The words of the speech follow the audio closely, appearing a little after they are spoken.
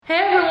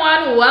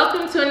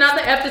Welcome to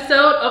another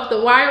episode of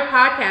the Wire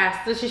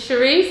Podcast. This is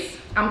Sharice.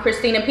 I'm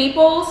Christina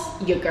Peoples,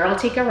 your girl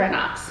Tika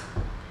Renox.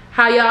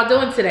 How y'all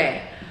doing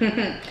today?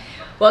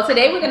 Well,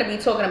 today we're going to be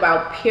talking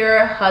about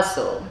pure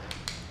hustle.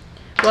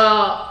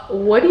 Well,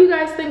 what do you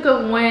guys think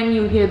of when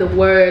you hear the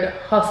word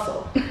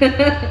hustle?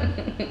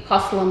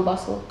 Hustle and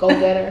bustle, go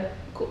getter,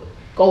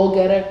 go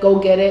getter, go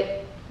get it.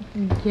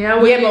 Yeah,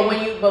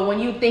 but when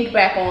you think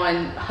back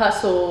on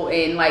hustle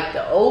in like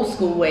the old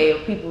school way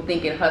of people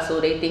thinking hustle,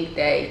 they think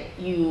that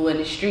you in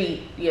the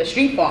street, you're a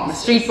street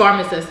pharmacist. Street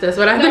pharmacist. That's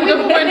what I think of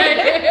when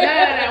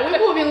No. We're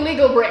moving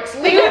legal bricks.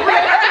 We're moving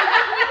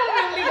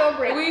legal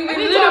bricks.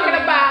 We're talking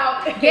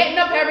about getting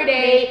up every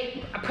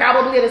day,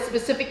 probably at a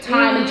specific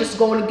time, and just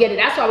going to get it.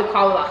 That's why we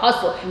call it a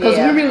hustle, because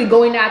we're really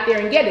going out there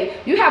and get it.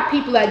 You have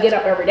people that get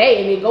up every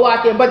day and they go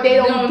out there, but they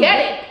don't get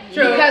it.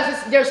 True.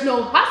 Because there's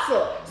no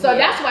hustle. So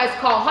that's why it's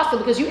called hustle,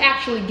 because you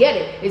actually get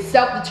it. It's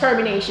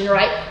self-determination,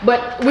 right?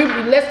 But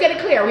let's get it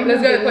clear.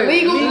 Let's get it clear.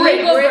 Legal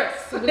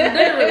bricks.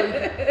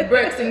 Literally,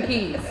 bricks and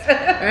keys,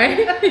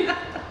 right?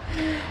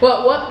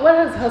 Well, what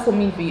does hustle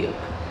mean for you?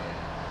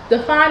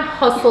 Define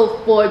hustle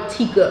for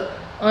Tika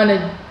on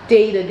a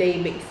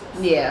day-to-day basis.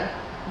 Yeah.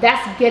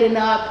 That's getting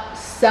up,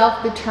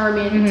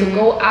 self-determined to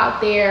go out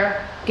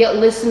there, get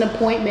listing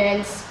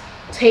appointments,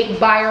 take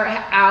buyer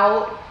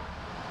out.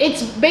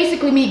 It's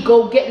basically me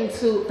go get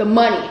into the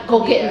money,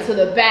 go get into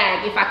the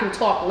bag, if I can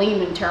talk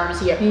layman terms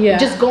here. Yeah.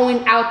 Just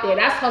going out there.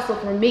 That's hustle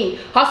for me.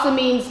 Hustle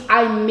means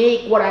I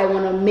make what I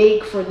want to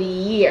make for the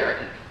year,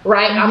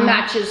 right? I'm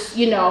not just,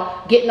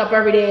 getting up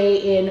every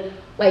day and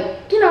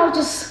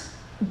just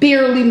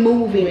barely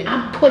moving.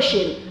 I'm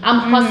pushing, I'm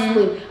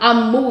hustling,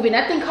 I'm moving.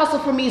 I think hustle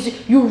for me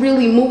is you're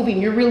really moving,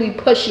 you're really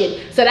pushing.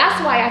 So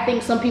that's why I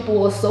think some people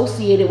will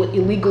associate it with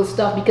illegal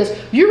stuff, because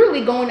you're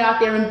really going out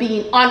there and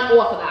being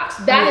unorthodox.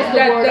 That is the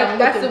word I'm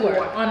looking for,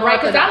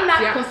 right? Because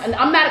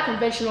I'm not a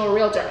conventional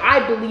realtor.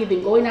 I believe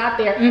in going out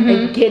there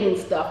and getting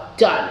stuff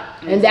done.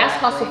 And that's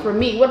hustle for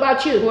me. What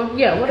about you? What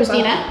Christina?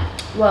 about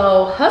you?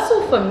 Well,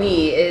 hustle for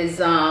me is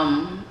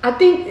I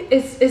think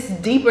it's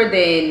deeper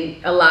than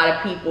a lot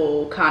of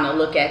people kind of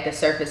look at the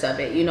surface of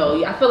it.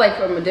 I feel like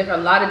from a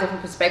lot of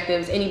different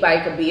perspectives,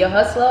 anybody could be a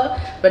hustler,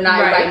 but not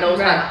everybody knows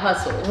how to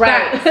hustle.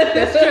 Right.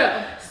 That's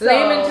true.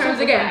 Layman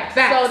terms again.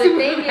 So the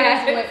thing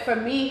is, for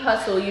me,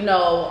 hustle,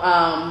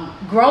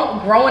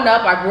 growing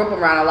up, I grew up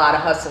around a lot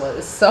of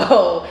hustlers.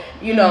 So,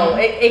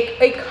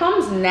 it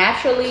comes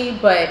naturally,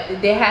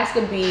 but there has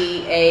to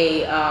be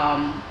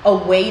a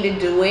way to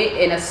do it,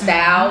 and a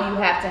style you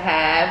have to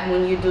have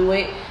when you do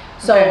it.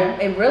 So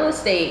in real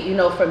estate,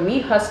 for me,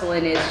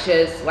 hustling is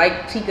just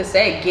like Tika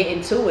said,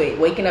 getting to it,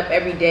 waking up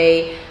every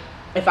day.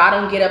 If I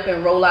don't get up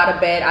and roll out of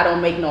bed, I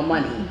don't make no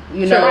money.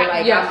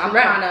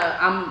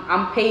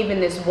 I'm paving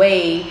this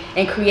way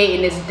and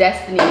creating this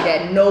destiny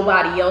that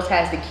nobody else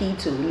has the key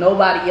to,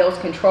 nobody else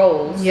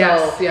controls.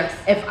 So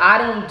if I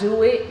don't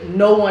do it,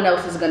 no one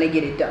else is gonna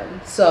get it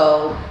done.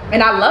 So,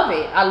 and I love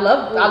it. I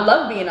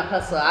love being a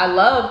hustler. I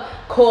love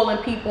calling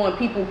people and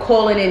people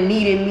calling and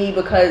needing me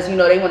because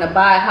they want to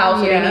buy a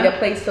house or they need a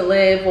place to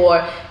live,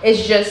 or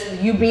it's just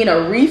you being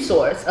a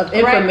resource of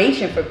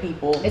information for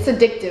people. It's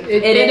addictive.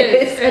 It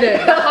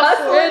is.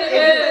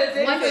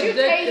 Once you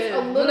taste a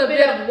little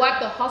bit of what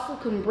the hustle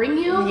can bring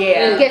you,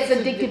 it gets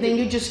addictive and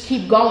you just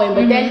keep going.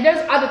 But then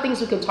there's other things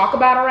we can talk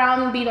about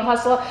around being a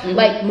hustler,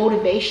 like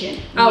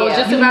motivation. I was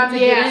just about to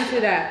get into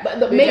that.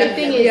 But the major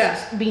thing is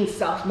being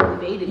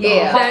self-motivated.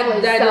 The hustler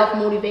is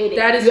self-motivated.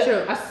 That is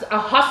true. A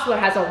hustler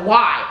has a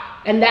why.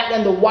 And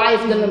the why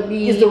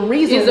is the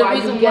reason why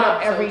you get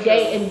up every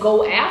day and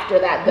go after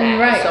that bag.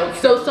 Right.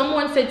 So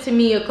someone said to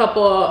me a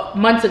couple of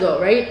months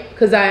ago, right?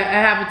 Because I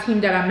have a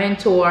team that I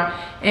mentor,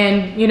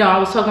 and I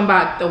was talking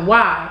about the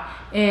why.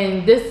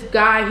 And this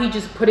guy, he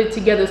just put it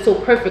together so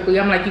perfectly.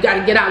 I'm like, you got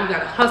to get out, you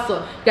got to hustle,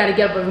 you got to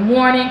get up in the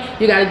morning,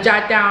 you got to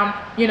jot down.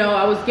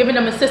 I was giving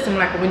them a system,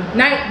 like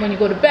when you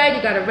go to bed,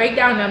 you got to write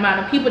down the amount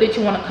of people that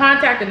you want to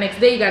contact. The next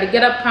day, you got to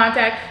get up,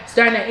 contact,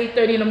 starting at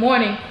 8:30 in the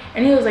morning.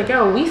 And he was like,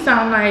 yo, we're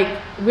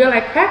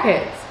like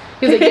crackheads.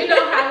 He's like,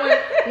 how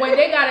when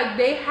they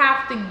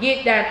have to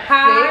get that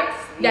high,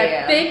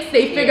 fix,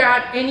 they figure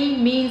out any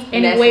means,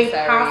 any way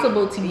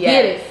possible to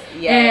get it.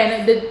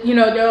 And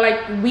they're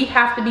like, we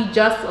have to be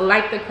just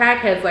like the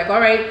crackheads. Like, all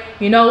right,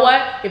 you know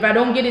what? If I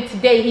don't get it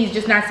today, he's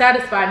just not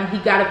satisfied, and he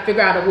got to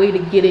figure out a way to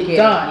get it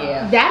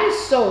done. That is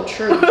so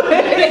true.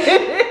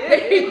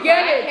 They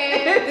get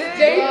it.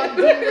 Drug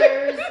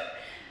dealers.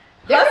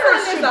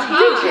 Hustling is a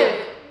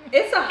high.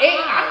 It's a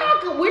high.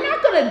 We're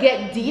not gonna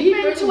get deep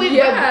into it,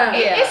 but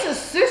it's a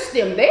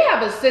system. They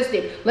have a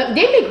system. They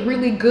make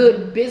really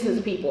good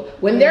business people.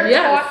 When they're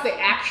taught the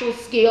actual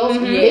skills,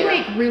 they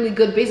make really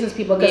good business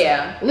people.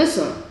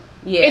 Listen,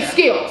 it's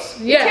skills.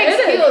 It takes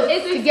skills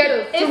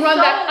to run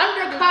that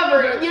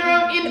undercover.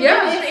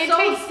 It so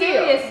takes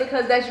serious skills.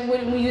 Because that's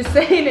when you're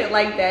saying it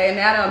like that, and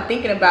now that I'm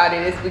thinking about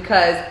it, it's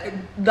because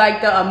like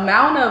the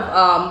amount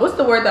of what's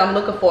the word that I'm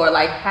looking for?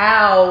 Like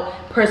how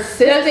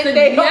persistent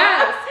they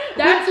are.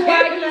 That's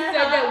why he said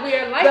that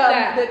we're like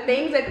that. The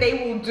things that they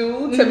will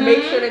do to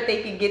make sure that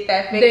they can get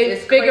that fixed.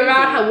 They figure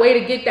out a way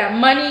to get that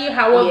money,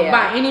 however,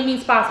 by any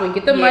means possible.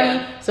 Get the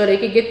money so they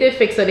can get their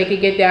fix, so they can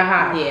get their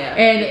high.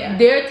 And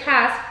their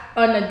task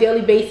on a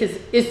daily basis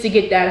is to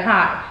get that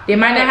high. They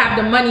might not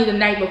have the money the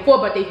night before,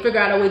 but they figure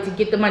out a way to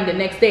get the money the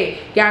next day.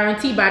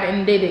 Guaranteed by the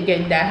end of the day they're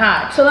getting that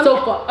high. So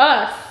for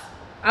us,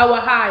 our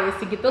high is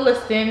to get the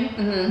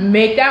listing,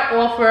 make that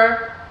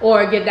offer,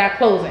 or get that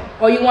closing.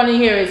 All you want to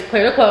hear is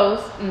clear to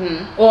close,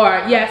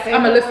 or yes,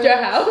 I'm gonna list your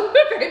house.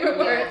 Favorite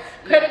word,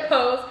 clear to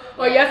close,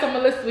 or yes, I'm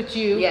gonna list with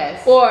you,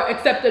 or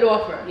accepted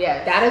offer.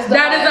 That is the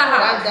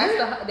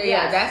hustle.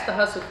 That's the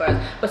hustle for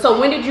us. But so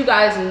when did you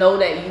guys know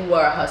that you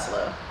were a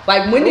hustler?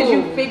 Like when did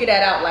you figure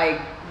that out? Like,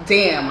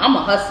 damn, I'm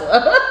a hustler.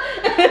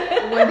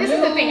 Well, this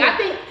is the thing. I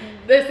think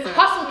this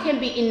hustle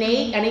can be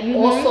innate, and it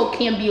also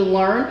can be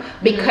learned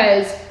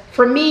because.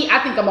 For me, I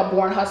think I'm a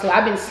born hustler.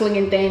 I've been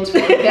slinging things for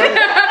a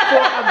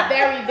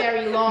very,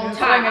 very long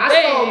time.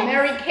 I sold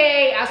Mary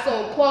Kay, I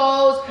sold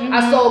clothes,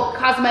 I sold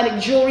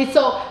cosmetic jewelry.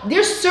 So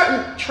there's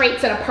certain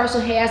traits that a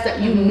person has that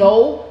you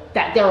know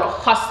that they're a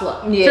hustler.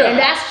 And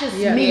that's just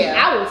me.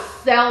 I will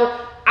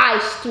sell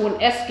ice to an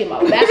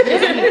Eskimo. That's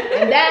just me.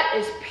 And that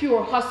is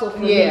pure hustle for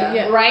me,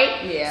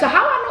 right? So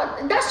how I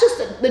know, that's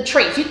just the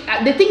traits,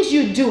 the things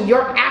you do,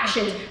 your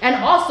actions. And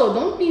also,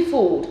 don't be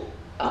fooled.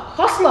 A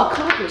hustler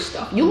accomplishes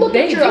stuff. You look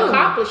at your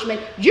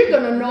accomplishment, you're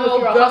gonna know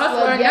if you're a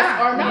hustler,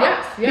 yes or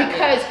no.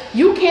 Because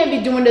you can't be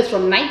doing this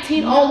from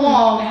 19 all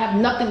along and have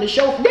nothing to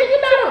show. Then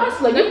you're not a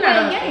hustler. You're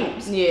playing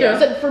games.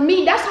 So for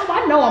me, that's how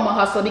I know I'm a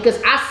hustler, because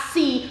I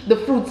see the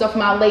fruits of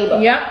my labor.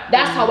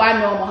 That's how I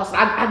know I'm a hustler.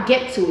 I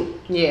get to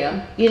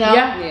it. You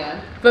know?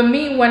 For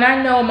me, when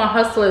I know I'm a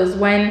hustler is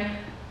when,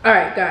 all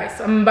right, guys,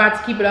 I'm about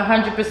to keep it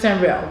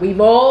 100% real. We've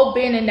all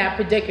been in that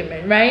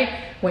predicament, right?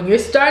 When you're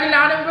starting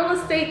out in real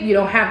estate, you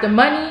don't have the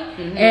money,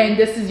 and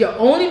this is your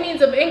only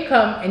means of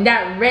income, and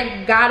that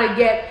rent gotta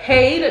get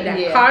paid, or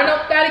that car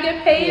note gotta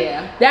get paid.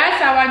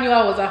 That's how I knew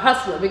I was a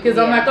hustler, because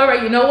I'm like, all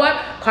right, you know what?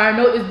 Car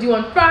note is due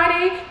on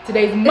Friday.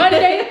 Today's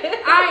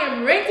Monday. I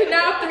am renting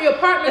out 3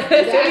 apartments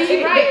this week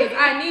because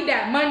I need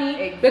that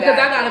money because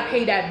I gotta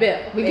pay that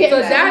bill.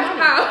 So that's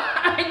how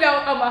I know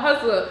I'm a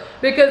hustler,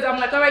 because I'm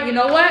like, all right, you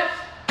know what?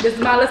 This is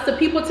my list of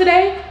people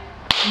today.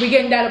 We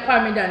getting that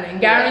apartment done, and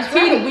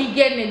guaranteed we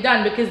getting it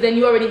done, because then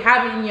you already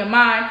have it in your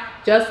mind,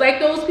 just like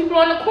those people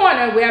on the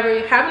corner. We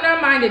already have in our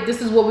mind that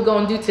this is what we're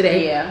gonna do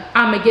today.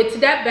 I'm gonna get to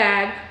that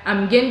bag.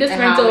 I'm getting this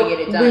rental.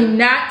 We're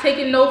not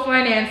taking no for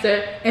an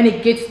answer, and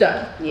it gets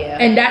done.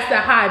 And that's the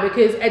high,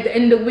 because at the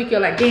end of the week you're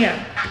like, damn,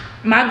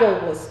 my goal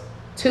was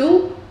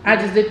 2. I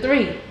just did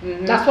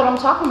 3. That's what I'm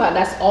talking about.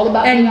 That's all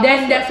about. And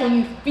then that's when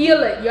you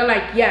feel it. You're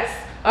like, yes,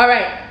 all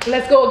right,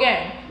 let's go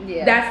again.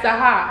 That's the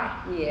high.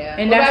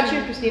 And what about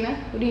you, Christina?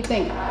 What do you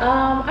think?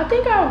 I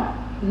think I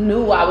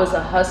knew I was a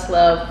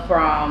hustler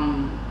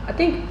from, I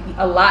think,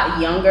 a lot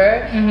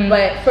younger.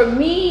 But for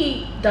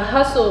me, the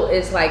hustle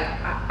is like,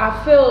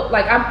 I feel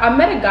like I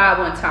met a guy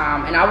one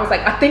time, and I was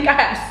like, I think I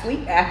have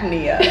sleep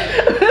apnea.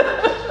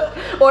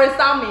 Or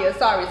insomnia,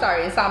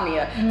 sorry,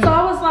 insomnia. So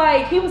I was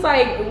like, he was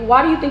like,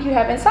 why do you think you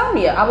have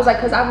insomnia? I was like,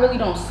 because I really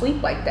don't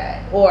sleep like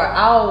that. Or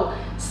I'll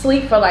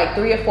sleep for like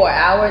 3 or 4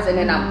 hours, and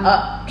then I'm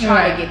up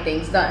trying to get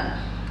things done.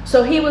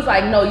 So he was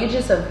like, no, you're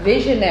just a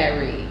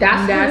visionary.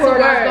 That's the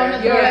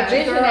word. You're a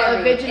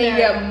visionary. And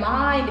your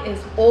mind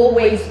is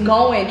always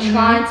going,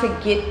 trying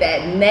to get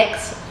that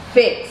next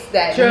fix,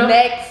 that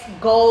next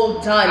goal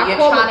done. You're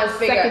trying to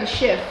figure second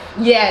shift.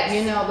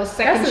 You know, the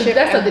second shift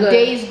after the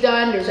day's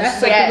done. There's a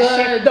second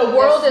shift. The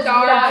world is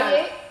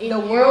quiet. The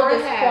world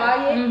is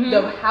quiet.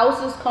 The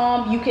house is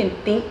calm. You can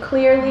think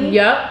clearly.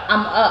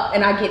 I'm up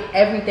and I get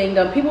everything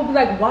done. People be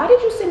like, why did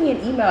you send me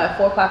an email at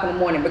 4 o'clock in the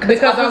morning? Because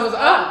I was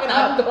up and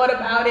I thought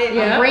about it.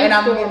 And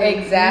I'm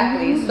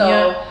exactly.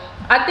 So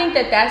I think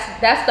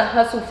that's the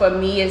hustle for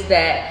me, is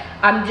that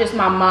I'm just,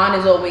 my mind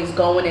is always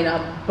going in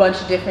a bunch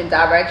of different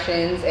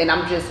directions, and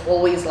I'm just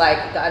always like,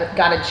 got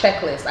a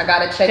checklist. I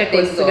gotta check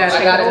things off.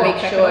 I gotta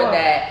make sure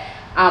that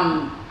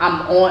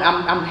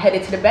I'm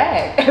headed to the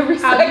bag every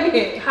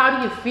second. How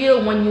do you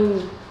feel when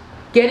you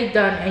get it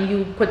done and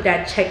you put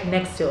that check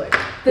next to it?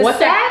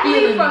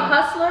 Sadly for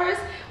hustlers,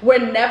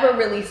 we're never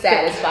really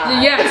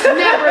satisfied. It's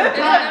never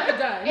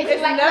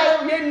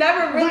done. You're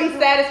never really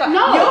satisfied.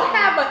 No.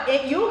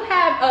 You'll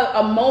have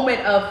a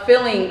moment of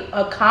feeling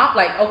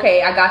like,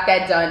 okay, I got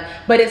that done,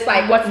 but it's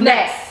like, what's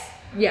next?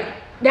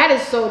 That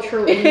is so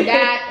true. And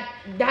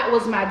that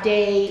was my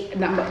day.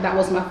 That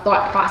was my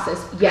thought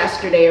process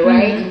yesterday,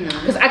 right?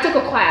 Because I took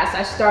a class.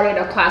 I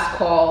started a class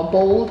called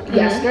Bold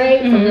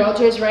yesterday for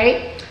realtors,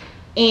 right?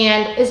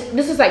 And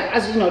this is like,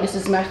 as you know, this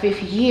is my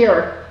 5th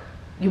year.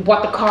 You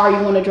bought the car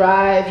you want to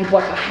drive, you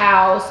bought the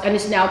house, and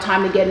it's now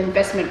time to get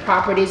investment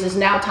properties. It's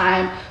now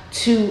time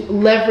to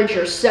leverage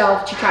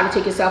yourself, to try to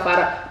take yourself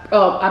out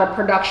of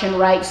production,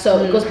 right?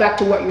 So it goes back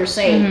to what you're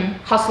saying.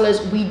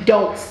 Hustlers, we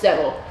don't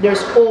settle.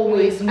 There's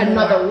always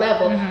another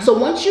level. So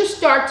once you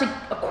start to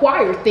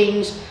acquire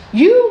things,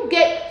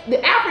 the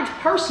average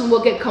person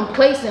will get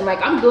complacent, like,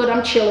 I'm good,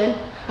 I'm chilling.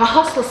 A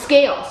hustler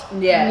scales.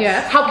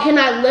 Yes. How can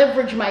I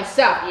leverage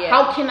myself?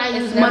 How can I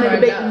use money to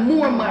make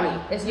more money?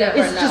 It's never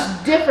enough. It's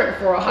just different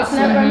for a hustler.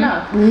 It's never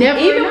enough. Never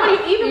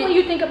enough. Even when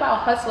you think about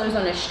hustlers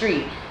on the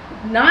street,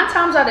 9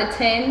 times out of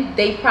 10,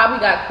 they probably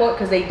got caught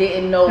because they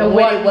didn't know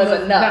when it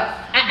was enough.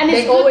 And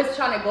they always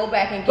trying to go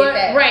back and get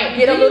that. Right.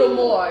 Get a little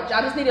more.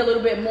 I just need a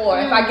little bit more.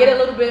 If I get a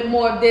little bit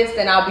more of this,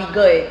 then I'll be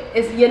good.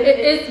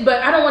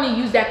 But I don't want to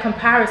use that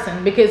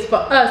comparison, because for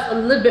us, a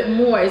little bit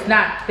more is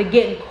not the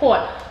getting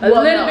caught. A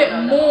little bit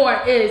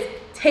more is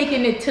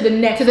taking it to the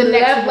next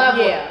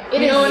level. Yeah.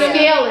 It is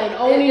scaling,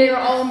 owning your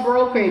own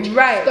brokerage,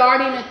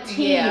 starting a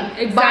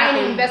team,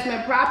 buying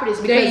investment properties.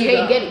 Because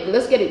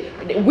let's get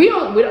it. We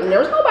don't.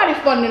 There's nobody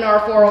funding our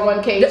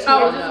 401ks,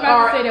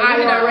 our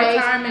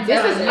IRAs.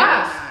 This is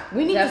us.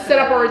 We need to set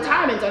up our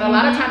retirements, and a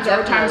lot of times our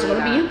retirements are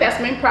going to be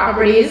investment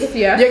properties.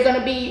 They're going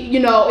to be,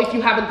 if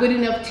you have a good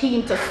enough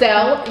team to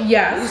sell,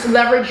 just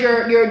leverage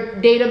your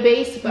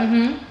database. But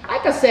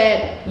like I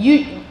said,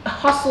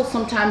 hustle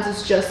sometimes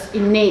is just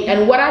innate,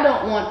 and what I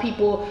don't want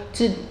people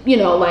to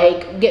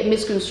get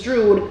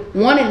misconstrued.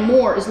 Wanting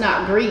more is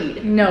not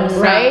greed. No,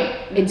 right?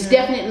 It's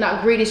definitely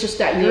not greed. It's just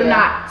that you're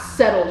not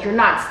settled.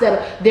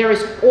 There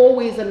is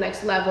always a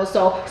next level.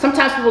 So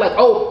sometimes people are like,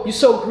 oh, you're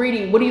so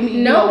greedy. What do you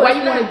mean? No, why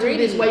you want to do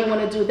this? Why you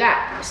want to do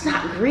that? It's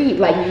not greed.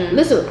 Like,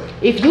 listen,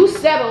 if you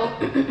settle,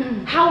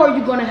 how are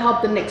you going to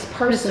help the next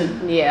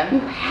person? You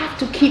have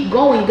to keep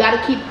going. You got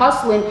to keep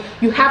hustling.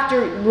 You have to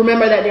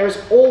remember that there's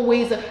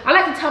always I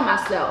like to tell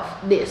myself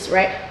this,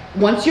 right?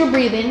 Once you're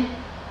breathing,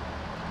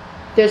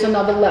 there's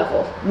another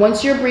level.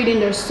 Once you're breathing,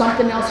 there's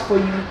something else for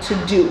you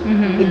to do.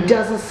 It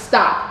doesn't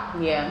stop.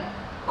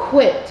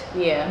 Quit.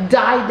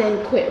 Die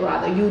then quit,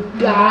 rather. You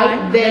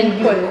die then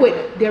you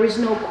quit. There is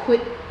no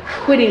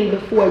quitting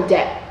before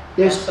death.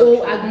 There's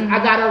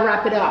I gotta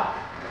wrap it up.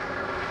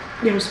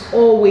 There's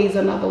always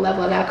another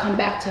level. I gotta come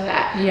back to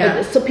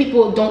that. So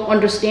people don't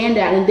understand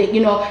that, and they,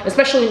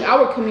 especially in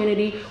our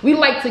community, we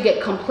like to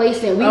get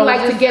complacent. We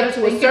like to get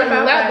to a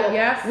certain level.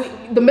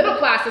 The middle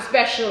class,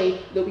 especially,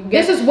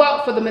 this is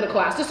wealth for the middle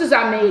class. This is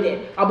I made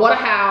it. I bought a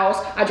house.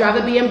 I drive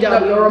a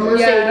BMW or a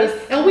Mercedes,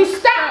 and we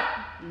stop.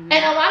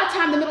 And a lot of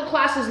time the middle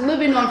class is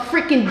living on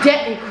freaking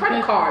debt and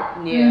credit card.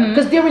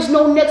 Because there is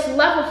no next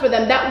level for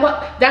them.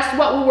 That's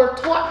what we were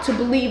taught to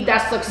believe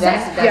that's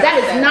success. That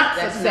is not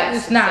success.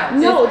 It's not.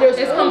 No, it's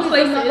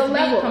complacent. It's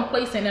being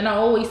complacent. And I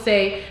always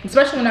say,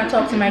 especially when I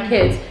talk to my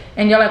kids,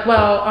 and you're like,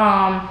 well,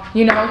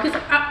 because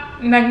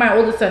like my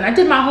oldest son, I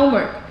did my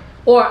homework,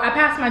 or I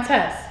passed my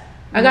test.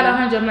 I got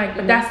 100. I'm like,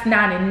 but that's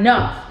not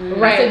enough.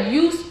 I said,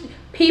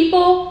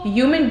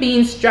 human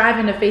beings strive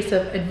in the face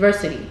of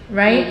adversity,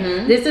 right?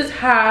 This is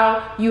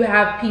how you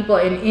have people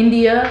in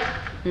India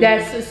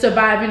that's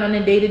surviving on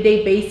a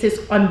day-to-day basis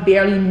on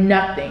barely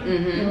nothing.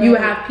 You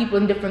have people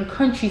in different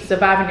countries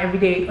surviving every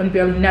day on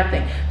barely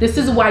nothing. This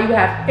is why you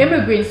have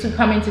immigrants who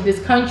come into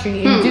this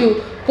country and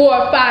do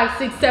 4, 5,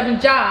 6, 7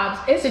 jobs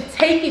to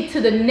take it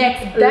to the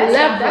next level.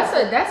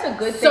 That's a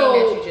good thing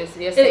that you just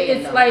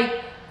saying. It's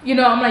like,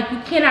 I'm like,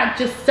 you cannot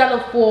just settle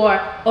for,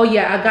 oh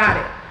yeah, I got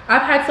it.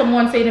 I've had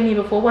someone say to me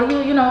before, well,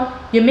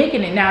 you're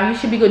making it now. You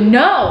should be good.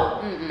 No,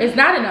 it's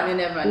not enough.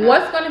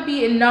 What's going to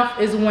be enough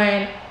is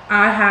when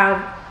I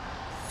have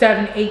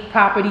 7, 8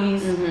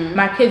 properties.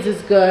 My kids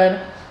is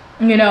good,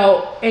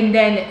 and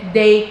then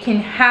they can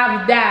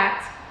have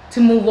that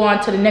to move on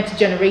to the next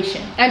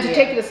generation. And to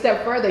take it a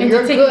step further,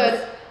 you're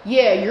good.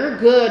 You're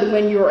good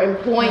when you're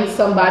employing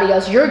somebody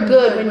else. You're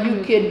good when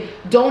you could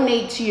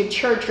donate to your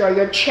church or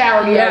your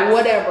charity or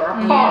whatever,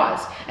 a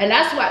cause. And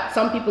that's what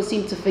some people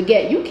seem to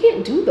forget. You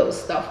can't do those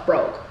stuff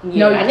broke.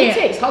 No, and it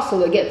takes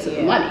hustle to get to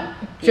the money.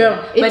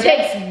 Sure.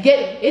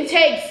 It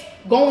takes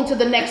going to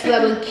the next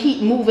level and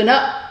keep moving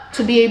up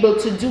to be able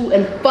to do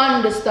and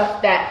fund the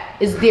stuff that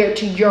is dear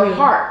to your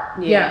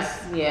heart.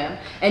 Yes.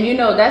 And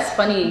that's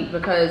funny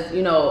because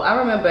I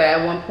remember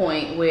at one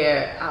point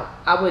where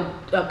I would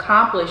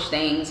accomplish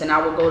things, and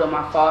I would go to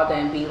my father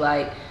and be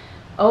like,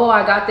 oh,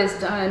 I got this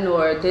done,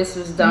 or this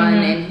was done,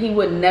 and he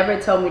would never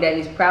tell me that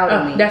he's proud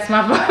of me. That's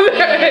my father.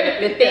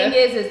 And the thing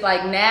is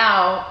like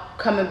now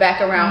coming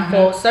back around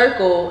full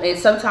circle, and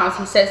sometimes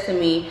he says to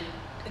me,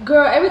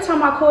 girl, every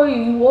time I call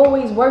you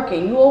always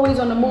working, you always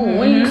on the move.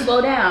 When you slow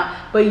down?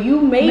 But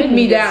you made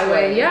me that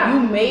way. You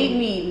made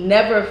me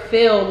never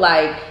feel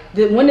like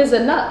when is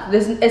enough.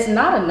 It's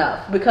not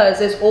enough, because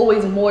there's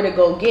always more to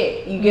go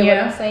get. You get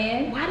what I'm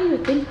saying? Why do you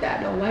think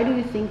that though? Why do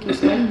you think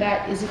he's like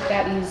that? Is it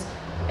that he's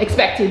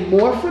expecting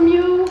more from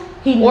you?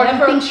 He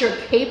thinks you're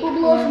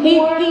capable of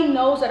more? He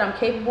knows that I'm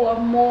capable of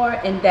more,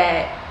 and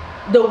that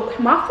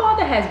my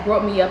father has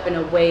brought me up in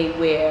a way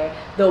where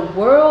the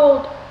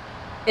world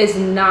is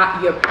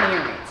not your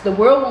parents. The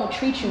world won't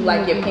treat you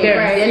like your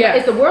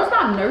parents. The world's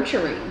not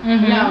nurturing.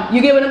 No.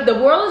 You get what? The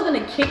world is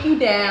going to kick you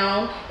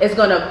down. It's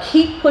going to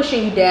keep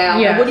pushing you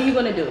down. And what are you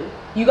going to do?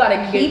 You got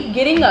to keep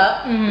getting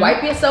up,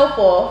 wipe yourself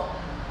off,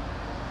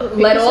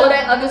 let all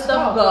that other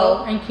stuff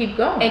go, and keep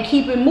going, and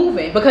keep it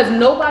moving, because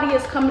nobody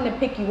is coming to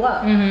pick you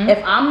up.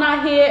 If I'm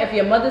not here, if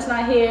your mother's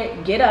not here,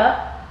 get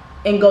up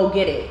and go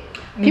get it.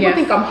 People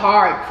think I'm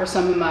hard for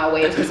some of my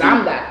ways because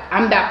I'm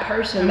that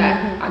person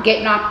that I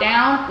get knocked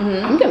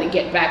down, I'm gonna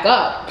get back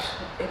up.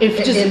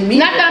 If just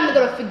not that I'm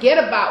gonna forget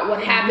about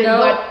what happened,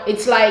 but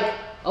it's like,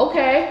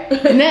 okay,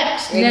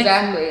 next.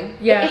 Exactly.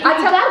 Yeah. I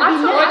tell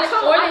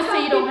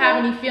say you don't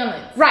have any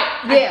feelings. Right.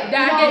 Yeah. I get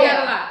that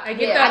a lot. I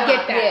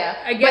get that.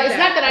 But it's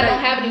not that I don't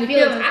have any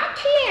feelings.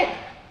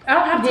 I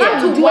don't have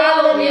time to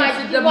wallow in the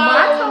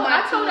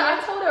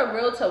I told a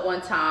realtor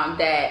one time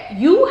that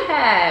you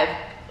have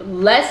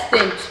less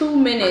than 2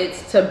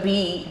 minutes to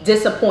be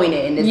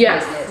disappointed in this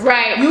business.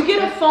 Right. You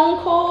get a phone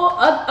call,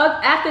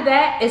 after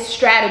that, it's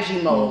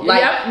strategy mode.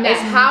 Like,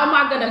 it's how am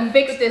I going to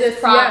fix this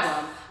problem?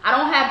 Yes. I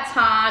don't have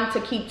time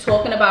to keep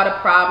talking about a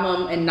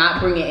problem and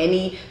not bringing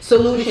any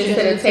solutions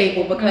to the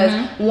table, because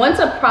once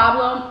a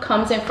problem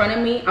comes in front of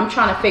me, I'm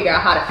trying to figure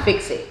out how to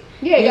fix it.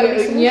 Yeah, you gotta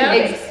be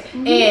solution-based.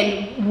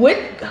 And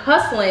with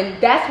hustling,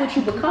 that's what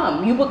you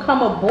become. You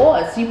become a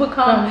boss. You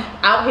become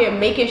out here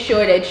making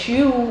sure that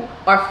you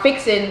are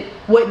fixing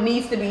what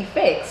needs to be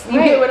fixed. You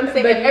get what I'm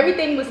saying? If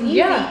everything was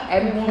easy,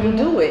 everyone would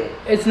do it.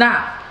 It's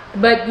not.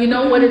 But you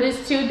know what it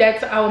is too?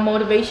 That's our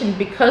motivation,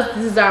 because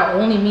this is our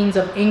only means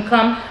of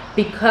income,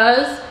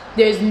 because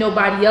there's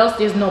nobody else,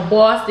 there's no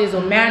boss, there's no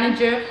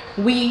manager,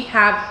 we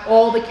have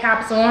all the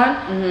caps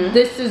on.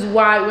 This is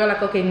why we're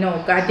like, okay,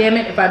 no, god damn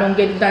it, if I don't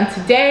get it done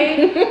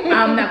today,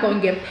 I'm not going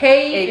to get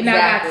paid. And I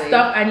got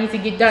stuff I need to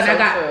get done. I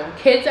got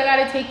kids I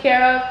got to take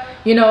care of.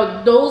 You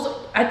know, those,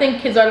 I think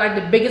kids are like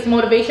the biggest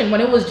motivation.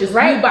 When it was just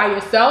you by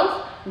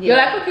yourself, you're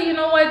like, okay, you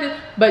know what?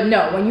 But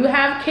no, when you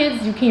have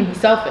kids, you can't be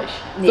selfish.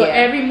 So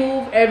every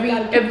move,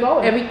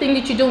 everything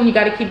that you're doing, you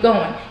got to keep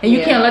going, and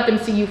you can't let them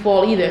see you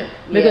fall either,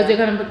 because they're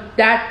gonna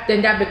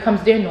that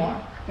becomes their norm.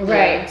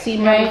 Right. See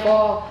money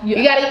fall. You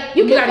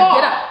can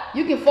fall. Get up.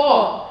 You can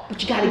fall,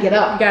 but you got to get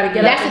up. You got to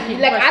get up.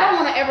 Like, I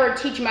don't want to ever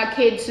teach my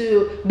kid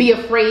to be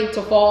afraid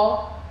to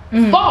fall.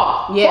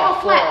 Fall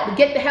flat, but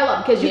get the hell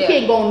up, because you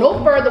can't go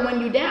no further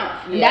when you're down.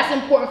 And that's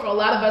important for a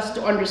lot of us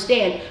to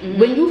understand.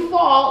 When you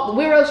fall,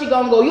 where else you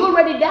gonna go? You're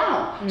already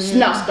down. So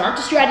now start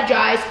to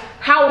strategize.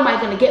 How am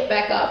I gonna get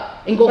back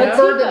up and go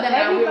further than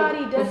I will before?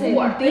 Everybody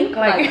doesn't think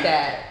like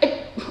that.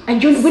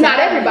 And we're not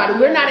everybody.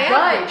 We're not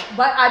average.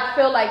 But I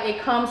feel like it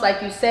comes,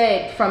 like you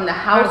said, from the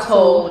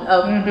household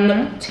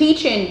of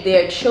teaching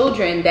their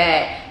children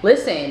that,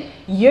 listen,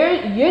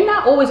 you're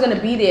not always going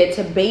to be there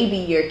to baby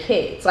your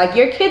kids. Like,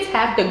 your kids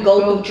have to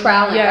go through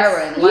trial and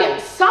error in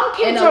life. Some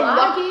kids are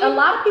lucky. A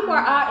lot of people are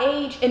our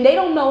age and they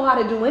don't know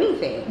how to do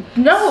anything.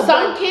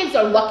 Some kids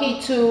are lucky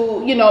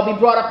to, be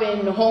brought up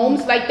in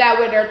homes like that,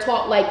 where they're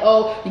taught like,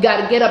 oh, you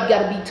got to get up, you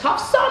got to be tough.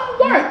 Some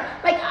weren't.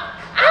 Like,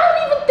 I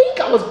don't even think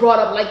I was brought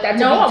up like that to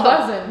be tough. I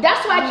wasn't.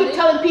 That's why I keep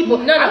telling people,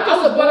 I'm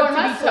just brought up to be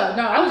tough.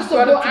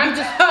 I'm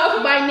just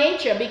tough by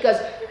nature, because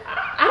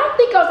I don't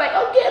think I was like,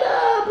 oh, get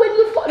up when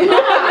you fall.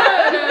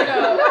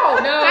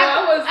 No.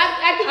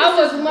 I think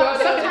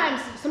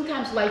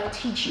sometimes life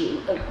teach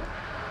you.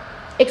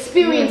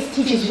 Experience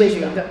teaches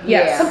wisdom.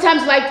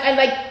 Sometimes like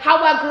how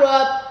I grew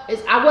up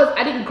is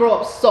I didn't grow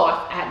up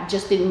soft. I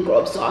just didn't grow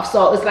up soft.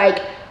 So it's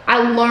like, I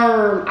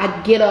learn,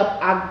 I get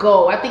up, I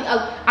go. I think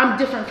I'm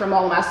different from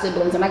all of my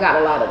siblings, and I got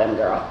a lot of them,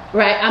 girl.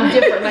 Right? I'm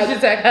different. Like,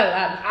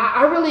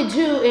 I really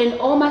do. And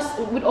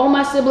with all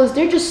my siblings,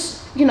 they're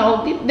just,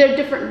 they're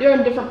different. They're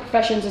in different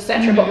professions,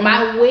 etc. But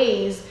my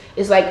ways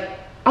is like,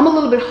 I'm a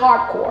little bit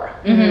hardcore.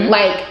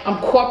 Like, I'm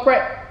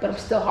corporate, but I'm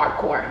still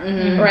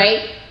hardcore.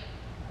 Right?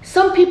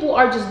 Some people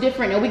are just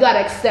different, and we gotta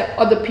accept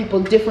other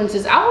people's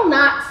differences. I will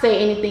not say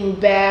anything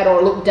bad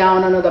or look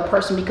down on another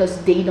person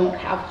because they don't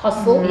have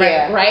hustle.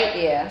 Right?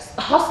 Yes.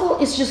 Hustle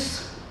is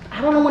just,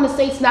 I don't want to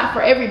say it's not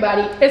for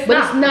everybody, it's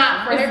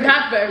not for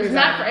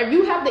everybody.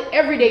 You have the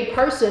everyday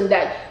person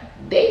that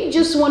they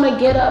just want to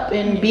get up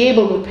and be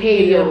able to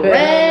pay your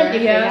rent,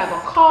 if they have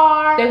a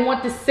car. They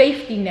want the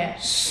safety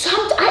net.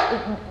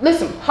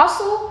 Listen,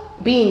 hustle,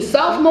 being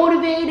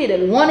self-motivated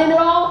and wanting it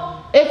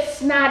all,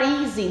 it's not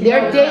easy.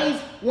 There are days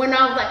when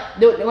I'm like,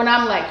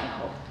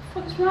 yo,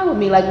 what's wrong with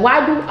me? Like,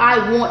 why do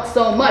I want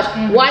so much?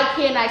 Why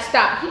can't I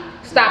stop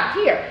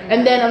here?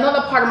 And then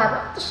another part of my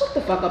brain, shut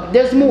the fuck up.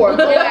 There's more.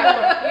 Go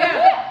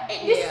back.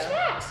 This is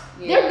facts.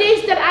 There are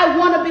days that I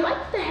want to be like,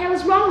 what the hell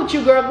is wrong with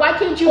you, girl? Why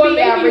can't you be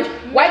average?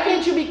 Why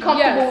can't you be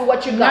comfortable with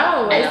what you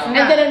got? And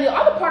then in the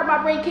other part of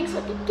my brain kicks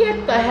like,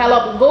 get the hell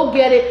up, go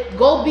get it,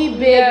 go be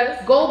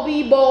big, go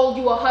be bold,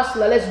 you a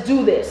hustler, let's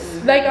do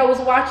this. Like, I was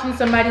watching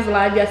somebody's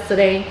live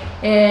yesterday,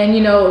 and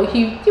he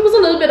was a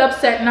little bit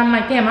upset, and I'm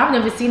like, damn, I've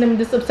never seen him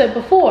this upset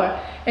before.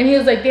 And he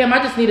was like, damn, I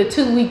just need a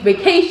 2-week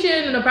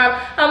vacation. And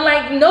I'm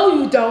like, no,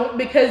 you don't,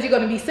 because you're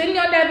going to be sitting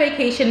on that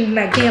vacation and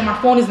like, damn, my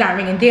phone is not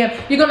ringing. Damn,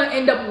 you're going to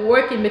end up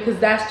working, because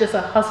that's just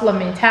a hustler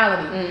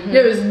mentality.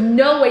 There is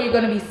no way you're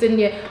going to be sitting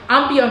there.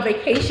 I'm be on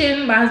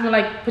vacation. My husband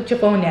like, put your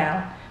phone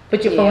down.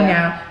 Put your phone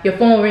down. Your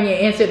phone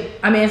ringing.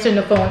 I'm answering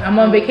the phone. I'm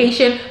on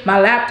vacation. My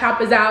laptop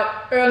is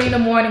out early in the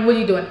morning. What are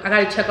you doing? I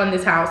got to check on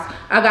this house.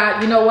 I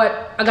got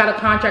a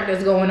contract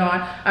that's going on.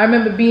 I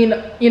remember being,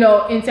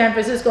 in San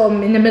Francisco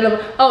in the middle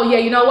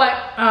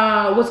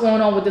of, what's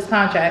going on with this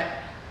contract?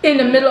 in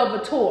the middle of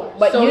a tour.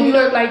 But so you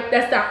know, like,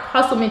 that's that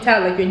hustle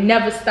mentality. Like, you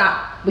never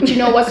stop. But you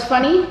know what's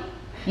funny?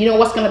 You know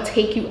what's gonna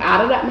take you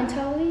out of that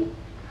mentality?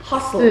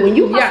 Hustle. When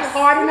you hustle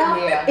hard enough,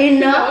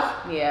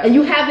 and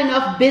you have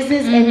enough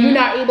business, and you're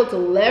not able to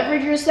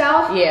leverage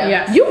yourself,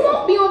 you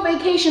won't be on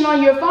vacation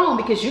on your phone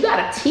because you got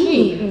a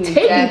team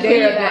taking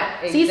care of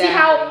that. Exactly. So you see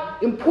how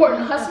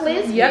important hustle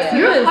is? Yes,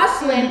 you're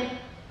hustling.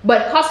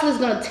 But hustle is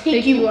gonna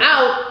take you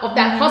out of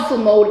that hustle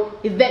mode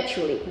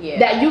eventually.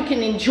 That you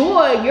can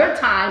enjoy your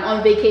time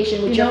on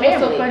vacation with your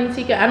family. What's so funny,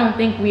 Tika? I don't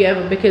think we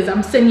ever, because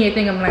I'm sitting here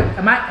thinking, I'm like,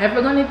 am I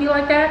ever gonna be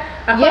like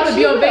that? I'll probably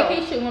be on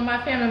vacation with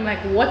my family. I'm like,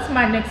 what's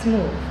my next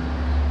move?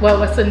 Well,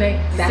 what's the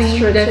next? That's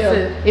true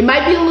too. It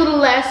might be a little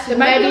less.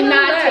 Maybe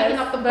not taking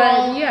up the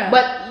phone.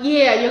 But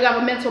you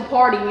got a mental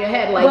party in your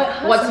head.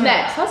 Like, what's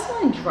next?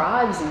 Hustling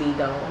drives me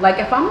though. Like,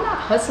 if I'm not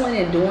hustling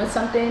and doing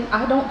something,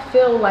 I don't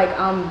feel like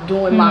I'm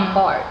doing my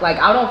part. Like,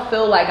 I don't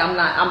feel like I'm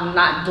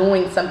not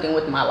doing something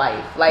with my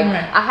life. Like,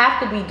 I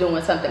have to be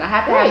doing something. I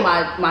have to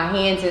have my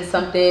hands in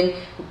something,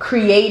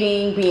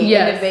 creating, being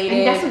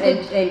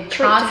innovative, and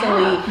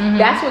constantly.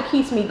 That's what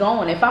keeps me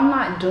going. If I'm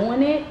not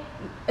doing it,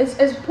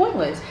 it's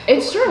pointless.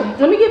 It's true.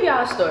 Let me give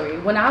y'all a story.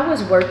 When I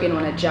was working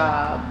on a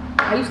job,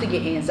 I used to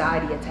get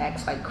anxiety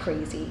attacks like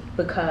crazy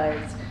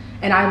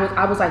and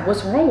I was like,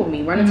 what's wrong with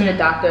me? Running to the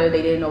doctor,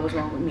 they didn't know what's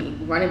wrong with me.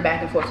 Running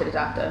back and forth to the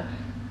doctor.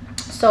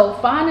 So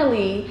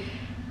finally,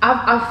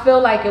 I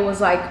feel like it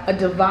was like a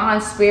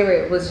divine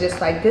spirit was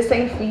just like, this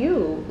ain't for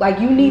you. Like,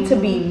 you need to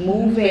be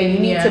moving. You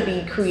need to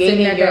be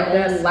creating your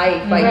own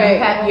life.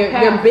 Like,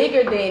 you're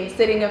bigger than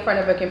sitting in front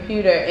of a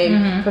computer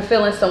and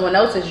fulfilling someone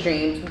else's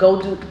dreams. Go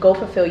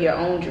fulfill your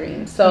own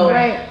dreams. So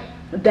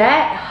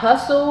that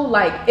hustle,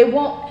 like, it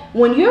won't.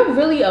 When you're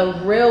really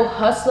a real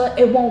hustler,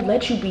 it won't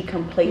let you be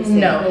complacent.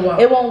 No,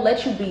 it won't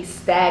let you be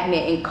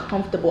stagnant and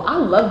comfortable. I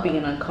love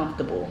being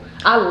uncomfortable.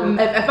 If I'm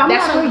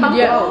not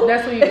uncomfortable,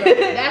 that's where you go.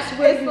 That's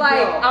where it's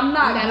like I'm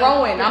not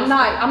growing. I'm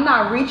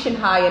not reaching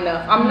high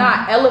enough. I'm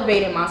not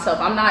elevating myself.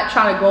 I'm not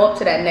trying to go up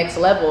to that next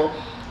level.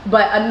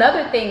 But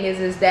another thing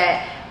is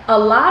that a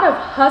lot of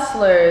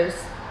hustlers,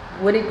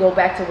 would it go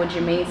back to what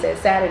Jermaine said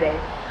Saturday?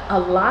 A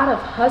lot of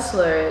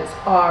hustlers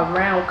are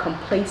around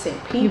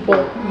complacent people.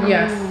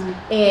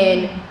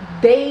 And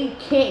they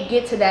can't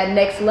get to that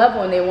next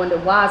level, and they wonder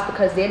why. It's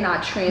because they're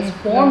not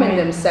transforming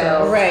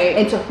themselves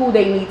into who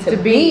they need to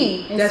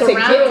be to get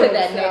to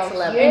that next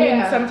level.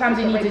 And sometimes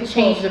you need to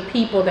change the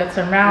people that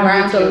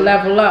surround you to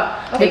level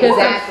up. Because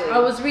I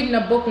was reading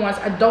a book once,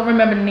 I don't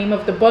remember the name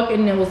of the book,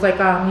 and it was like,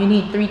 you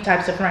need 3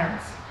 types of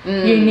friends.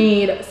 You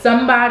need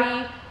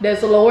somebody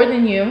that's lower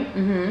than you,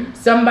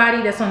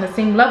 somebody that's on the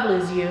same level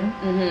as you,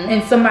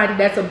 and somebody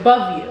that's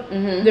above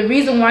you. The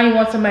reason why you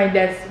want somebody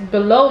that's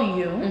below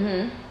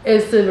you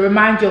is to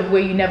remind you of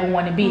where you never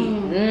want to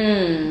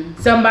be.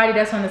 Somebody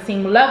that's on the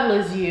same level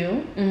as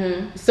you,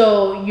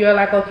 so you're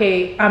like,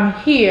 okay, I'm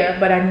here,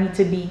 but I need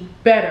to be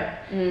better.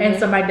 And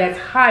somebody that's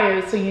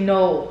higher, so you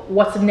know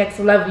what's the next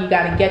level you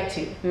got to get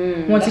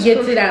to. Once you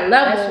get to that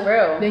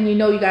level, then you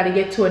know you got to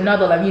get to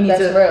another level. You need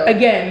to,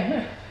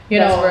 again,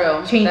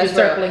 change your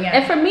circle again.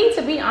 And for me,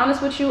 to be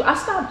honest with you, I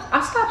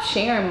stopped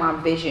sharing my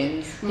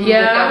visions.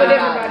 Not with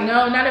everybody.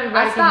 No, not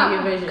everybody can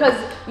hear your visions. Because,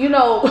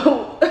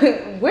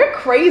 we're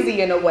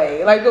crazy in a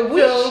way. Like, if we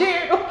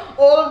share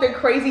all of the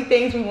crazy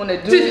things we want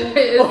to do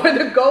or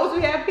the goals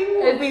we have, people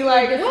will be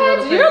like,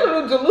 what? You're a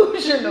little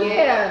delusional.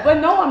 But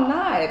no, I'm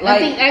not.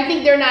 Like, I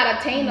think they're not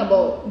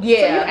attainable. So you're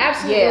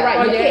absolutely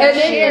right. You can't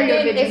share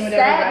your vision with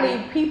everybody.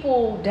 Sadly,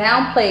 people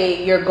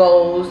downplay your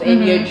goals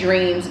and your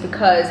dreams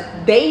because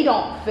they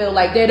don't feel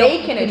like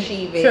they can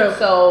achieve it.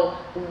 So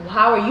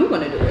how are you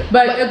going to do it?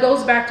 But it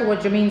goes back to what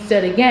Jermaine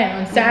said again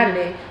on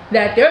Saturday,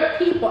 that there are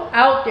people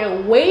out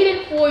there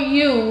waiting for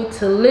you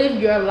to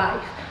live your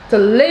life, to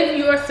live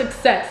your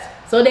success,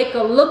 so they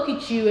can look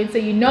at you and say,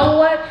 you know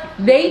what,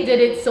 they did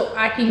it, so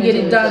I can get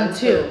it done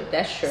too.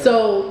 That's true.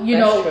 So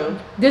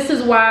this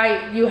is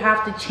why you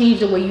have to change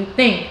the way you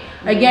think.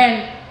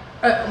 Again,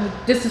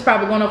 this is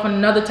probably going off on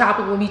another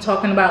topic we'll be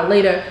talking about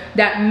later,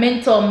 that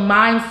mental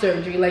mind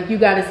surgery. Like, you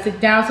got to sit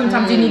down.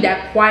 Sometimes you need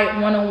that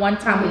quiet one-on-one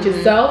time with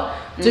yourself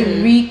to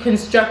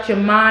reconstruct your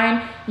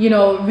mind,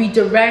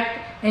 redirect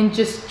and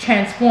just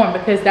transform,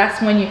 because that's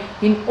when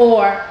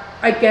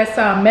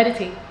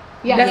meditate.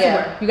 That's the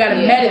word. You got to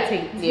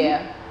meditate.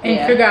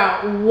 And figure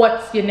out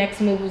what's your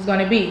next move is going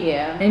to be.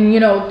 And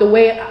the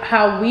way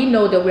how we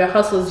know that we're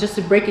hustlers, just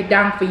to break it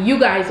down for you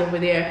guys over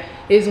there,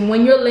 is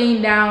when you're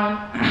laying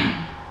down.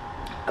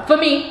 For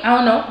me, I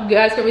don't know, you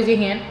guys can raise your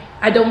hand,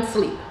 I don't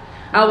sleep.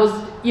 I was,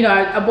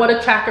 I bought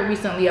a tracker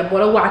recently. I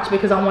bought a watch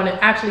because I want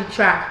to actually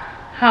track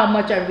how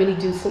much I really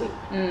do sleep.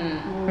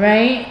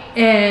 Right?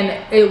 And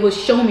it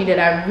was showing me that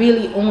I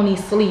really only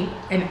sleep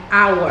an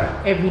hour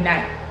every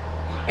night.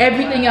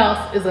 Everything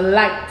else is a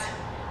light,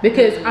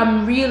 because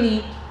I'm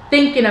really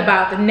thinking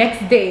about the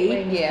next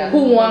day,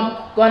 who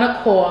I'm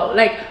gonna call.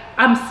 Like,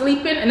 I'm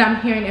sleeping and I'm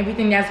hearing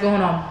everything that's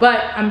going on, but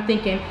I'm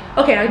thinking,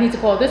 okay, I need to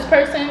call this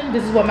person.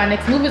 This is what my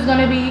next move is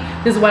gonna be.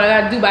 This is what I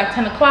gotta do by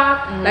 10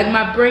 o'clock. Like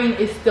my brain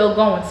is still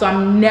going, so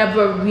I'm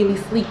never really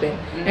sleeping.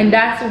 And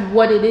that's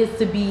what it is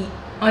to be,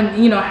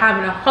 having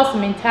a hustle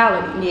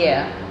mentality.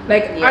 Yeah.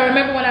 Like I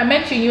remember when I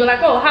met you were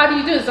like, oh, how do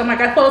you do this? I'm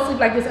like, I fall asleep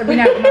like this every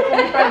night with my phone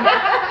in front of me.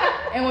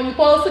 And when you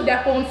fall asleep,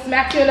 that phone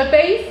smacks you in the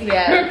face.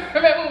 Yeah.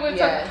 Remember when we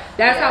talking?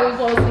 That's how we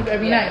fall asleep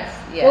every night.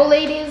 Yeah. Well,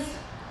 ladies,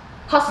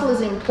 hustle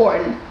is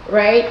important,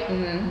 right?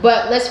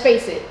 But let's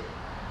face it,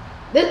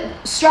 the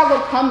struggle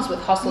comes with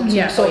hustle too.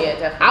 Yeah. So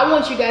definitely. I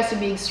want you guys to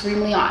be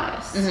extremely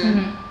honest.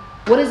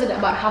 What is it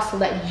about hustle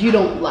that you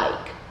don't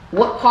like?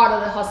 What part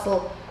of the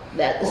hustle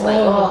that is like,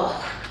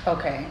 oh.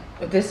 Okay,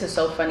 this is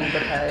so funny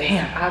because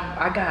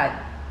I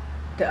got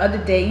the other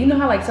day, you know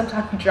how like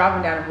sometimes you're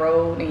driving down the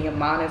road and your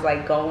mind is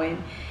like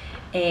going,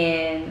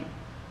 and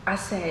I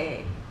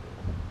said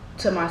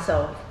to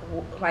myself,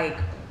 like,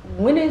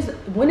 when is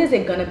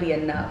it gonna be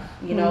enough,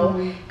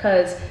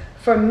 because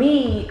for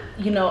me,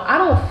 I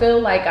don't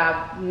feel like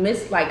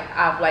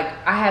I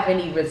have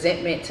any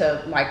resentment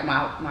to like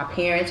my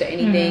parents or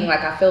anything.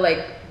 Like I feel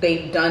like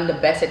they've done the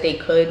best that they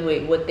could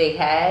with what they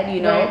had,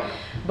 Right.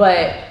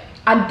 But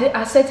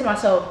I said to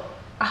myself,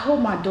 I hope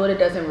my daughter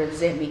doesn't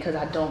resent me because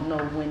I don't know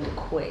when to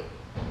quit,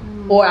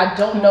 or I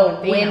don't know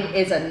when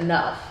is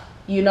enough.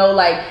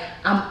 Like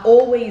I'm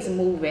always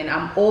moving,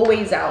 I'm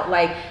always out.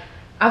 Like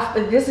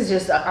this is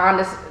just an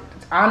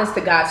honest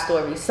to God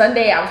story.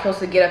 Sunday I was supposed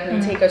to get up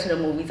and take her to the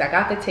movies. I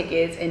got the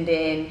tickets, and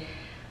then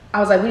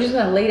I was like, we're just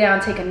gonna lay down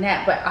and take a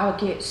nap, but I'll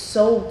get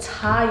so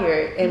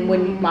tired, and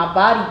when my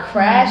body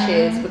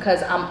crashes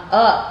because I'm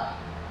up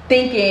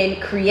thinking,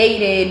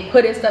 creating,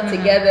 putting stuff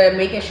together,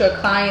 making sure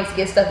clients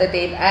get stuff that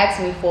they've asked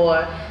me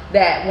for,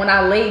 that when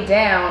I laid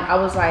down, I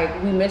was like,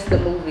 we missed the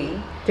movie.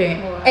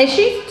 Damn. And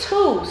she's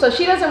 2, so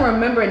she doesn't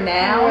remember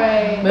now.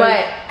 Right.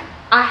 But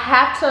I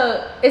have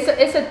to,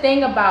 it's a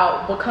thing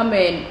about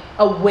becoming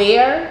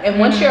aware, and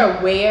once you're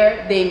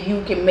aware, then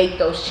you can make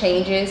those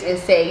changes and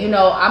say,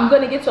 I'm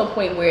going to get to a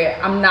point where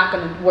I'm not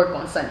going to work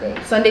on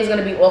Sunday. Sunday's going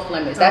to be off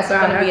limits. That's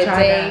going to be a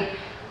day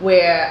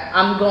where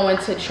I'm going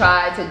to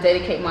try to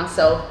dedicate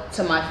myself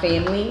to my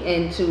family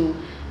and to,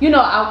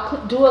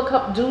 I'll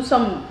do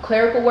some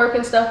clerical work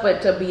and stuff, but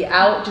to be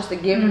out just to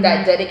give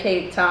that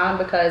dedicated time,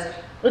 because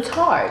it's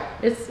hard.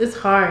 It's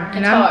hard.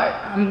 It's hard.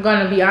 I'm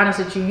gonna be honest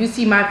with you. You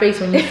see my face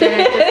when you said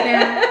it just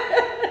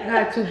now.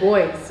 I got 2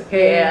 boys.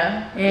 Okay.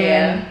 Yeah.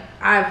 And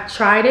I've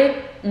tried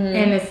it,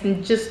 and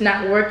it's just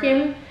not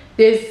working.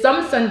 There's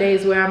some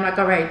Sundays where I'm like,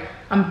 all right,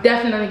 I'm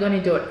definitely going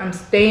to do it. I'm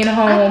staying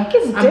home. I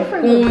think it's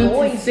different with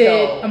boys,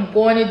 though. I'm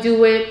going to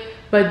do it.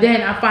 But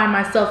then I find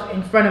myself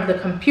in front of the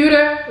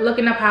computer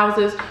looking up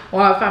houses,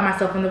 or I find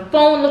myself on the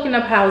phone looking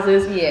up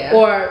houses. Yeah.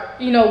 Or,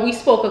 we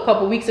spoke a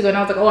couple weeks ago and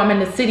I was like, oh, I'm in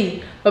the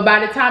city. But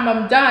by the time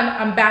I'm done,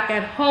 I'm back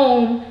at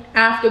home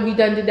after we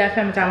did that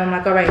family time. I'm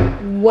like, all right,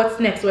 what's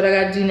next? What I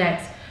got to do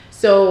next?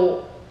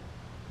 So,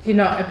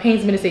 it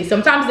pains me to say.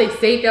 Sometimes they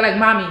say it, they're like,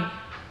 Mommy,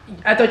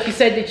 I thought you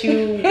said that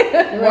you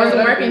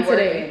wasn't working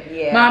today.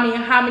 Yeah. Mommy,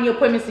 how many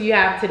appointments do you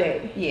have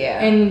today?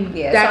 Yeah. And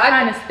that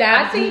kind of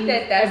stabs I think me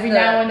that's every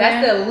now and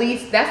then.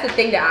 That's the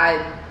thing that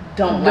I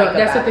don't like.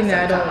 That's the thing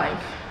that I don't like.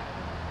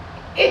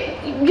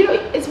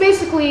 It's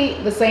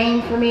basically the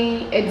same for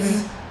me.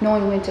 It's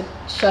knowing when to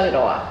shut it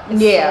off. It's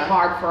so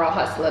hard for a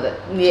hustler to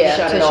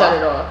shut it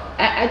off.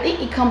 I think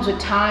it comes with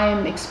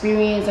time,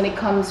 experience, and it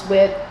comes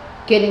with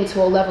getting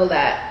to a level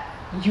that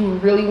you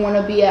really want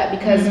to be at,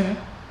 because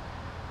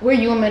we're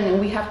human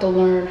and we have to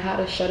learn how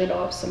to shut it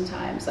off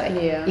sometimes. Like,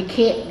 it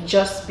can't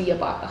just be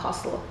about the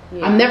hustle.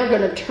 I'm never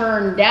going to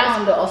turn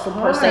down the hustle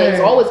per se. It's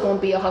always going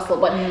to be a hustle,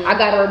 but I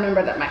got to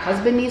remember that my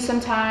husband needs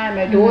some time,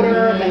 my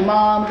daughter, my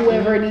mom,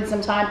 whoever needs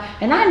some time,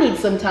 and I need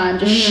some time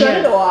to shut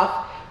it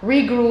off,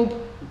 regroup,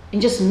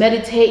 and just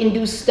meditate and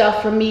do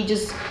stuff for me.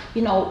 Just,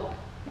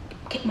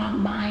 get my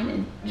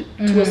mind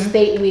into a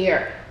state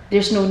where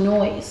there's no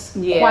noise.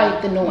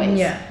 Quiet the noise.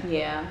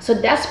 So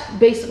that's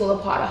basically a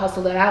part of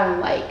hustle that I don't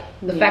like.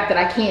 The fact that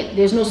I can't,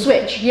 there's no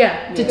switch to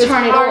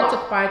turn it off. To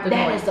fight the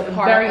that noise. is the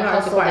part of the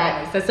hustle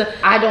that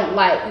I don't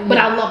like. But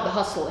I love the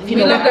hustle, if you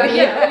know what I mean.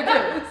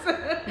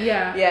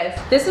 Yeah.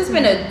 Yes. This has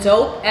been a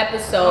dope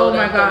episode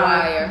of The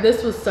Wire.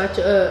 This was such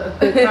a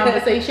good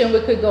conversation.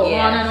 We could go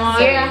on and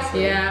on.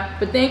 Yeah.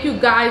 But thank you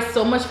guys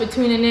so much for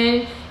tuning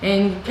in,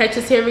 and catch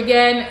us here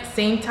again,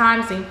 same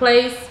time, same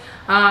place.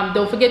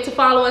 Don't forget to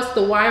follow us,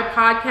 The Wire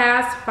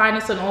Podcast. Find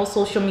us on all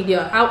social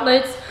media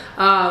outlets.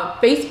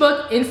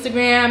 Facebook,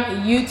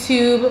 Instagram,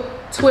 YouTube,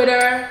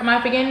 Twitter. Am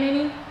I forgetting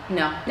any?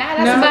 No.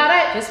 That's about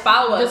it. Just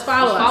follow us.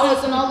 Follow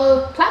us on all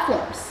the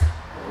platforms.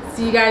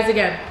 See you guys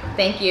again.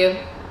 Thank you.